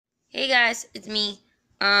Hey guys, it's me.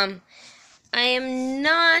 I am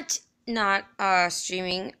not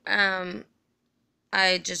streaming.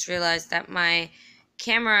 I just realized that my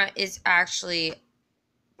camera is actually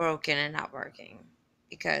broken and not working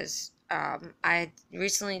because I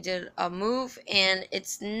recently did a move and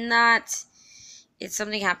it's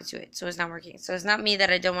something happened to it, so it's not working. So it's not me that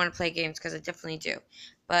I don't want to play games, because I definitely do.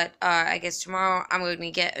 But I guess tomorrow I'm going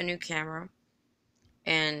to get a new camera,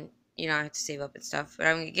 and I have to save up and stuff. But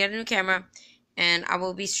I'm gonna get a new camera, and I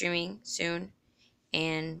will be streaming soon,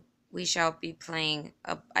 and we shall be playing.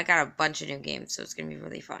 I got a bunch of new games, so it's gonna be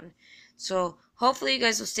really fun. So hopefully you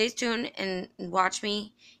guys will stay tuned and watch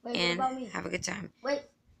me. Wait, and what about me? have a good time. Wait.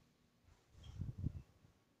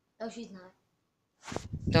 No, she's not.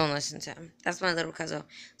 Don't listen to him. That's my little cousin.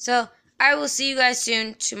 So I will see you guys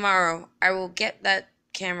soon tomorrow. I will get that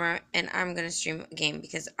camera and I'm gonna stream a game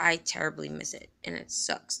because I terribly miss it, and it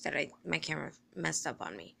sucks that my camera messed up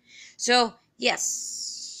on me. So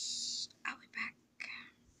yes, I'll be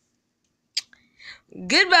back.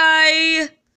 Goodbye.